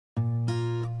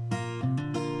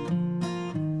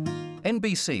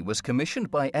NBC was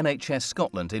commissioned by NHS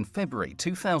Scotland in February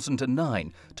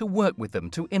 2009 to work with them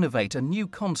to innovate a new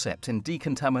concept in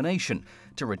decontamination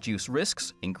to reduce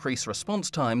risks, increase response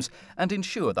times and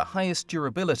ensure the highest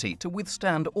durability to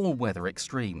withstand all weather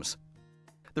extremes.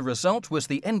 The result was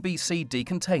the NBC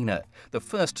Decontainer, the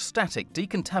first static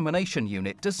decontamination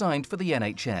unit designed for the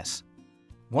NHS.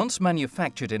 Once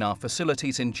manufactured in our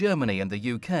facilities in Germany and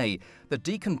the UK, the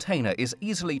Decontainer is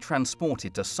easily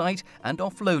transported to site and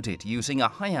offloaded using a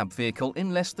HIAB vehicle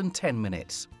in less than 10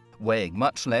 minutes. Weighing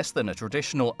much less than a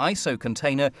traditional ISO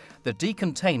container, the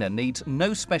Decontainer needs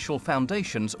no special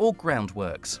foundations or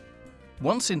groundworks.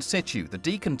 Once in situ, the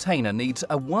Decontainer needs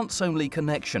a once-only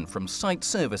connection from site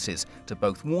services to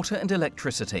both water and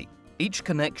electricity. Each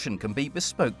connection can be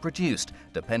bespoke produced,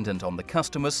 dependent on the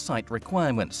customer's site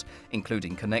requirements,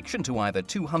 including connection to either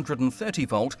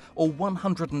 230-volt or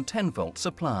 110-volt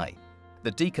supply.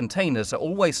 The Decontainers are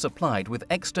always supplied with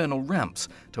external ramps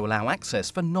to allow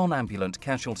access for non-ambulant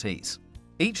casualties.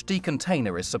 Each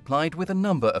Decontainer is supplied with a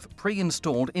number of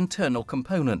pre-installed internal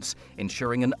components,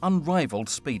 ensuring an unrivaled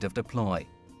speed of deploy.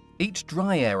 Each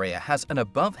dry area has an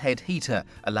above-head heater,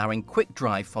 allowing quick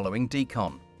dry following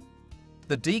decon.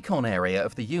 The decon area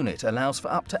of the unit allows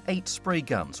for up to 8 spray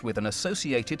guns with an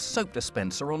associated soap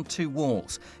dispenser on 2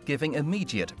 walls, giving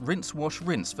immediate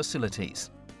rinse-wash-rinse facilities.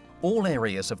 All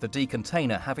areas of the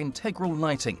Decontainer have integral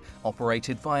lighting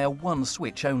operated via one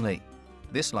switch only.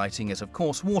 This lighting is of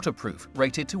course waterproof,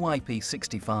 rated to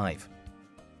IP65.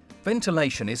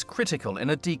 Ventilation is critical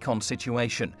in a decon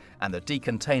situation, and the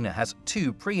Decontainer has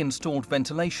 2 pre-installed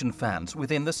ventilation fans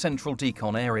within the central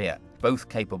decon area, both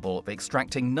capable of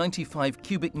extracting 95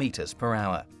 cubic meters per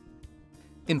hour.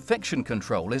 Infection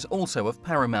control is also of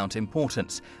paramount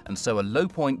importance, and so a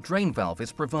low-point drain valve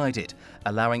is provided,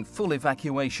 allowing full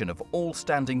evacuation of all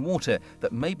standing water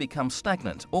that may become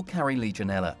stagnant or carry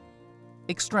Legionella.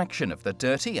 Extraction of the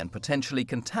dirty and potentially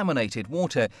contaminated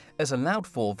water is allowed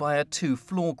for via 2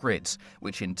 floor grids,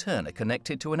 which in turn are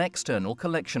connected to an external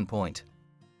collection point.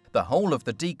 The whole of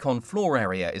the decon floor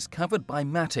area is covered by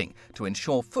matting to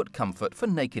ensure foot comfort for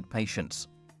naked patients.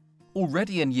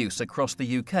 Already in use across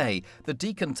the UK, the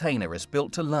Decontainer is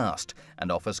built to last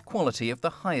and offers quality of the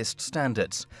highest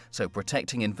standards, so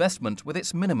protecting investment with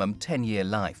its minimum 10-year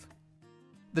life.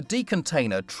 The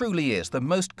Decontainer truly is the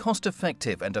most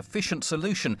cost-effective and efficient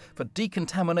solution for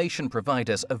decontamination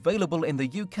providers available in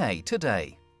the UK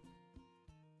today.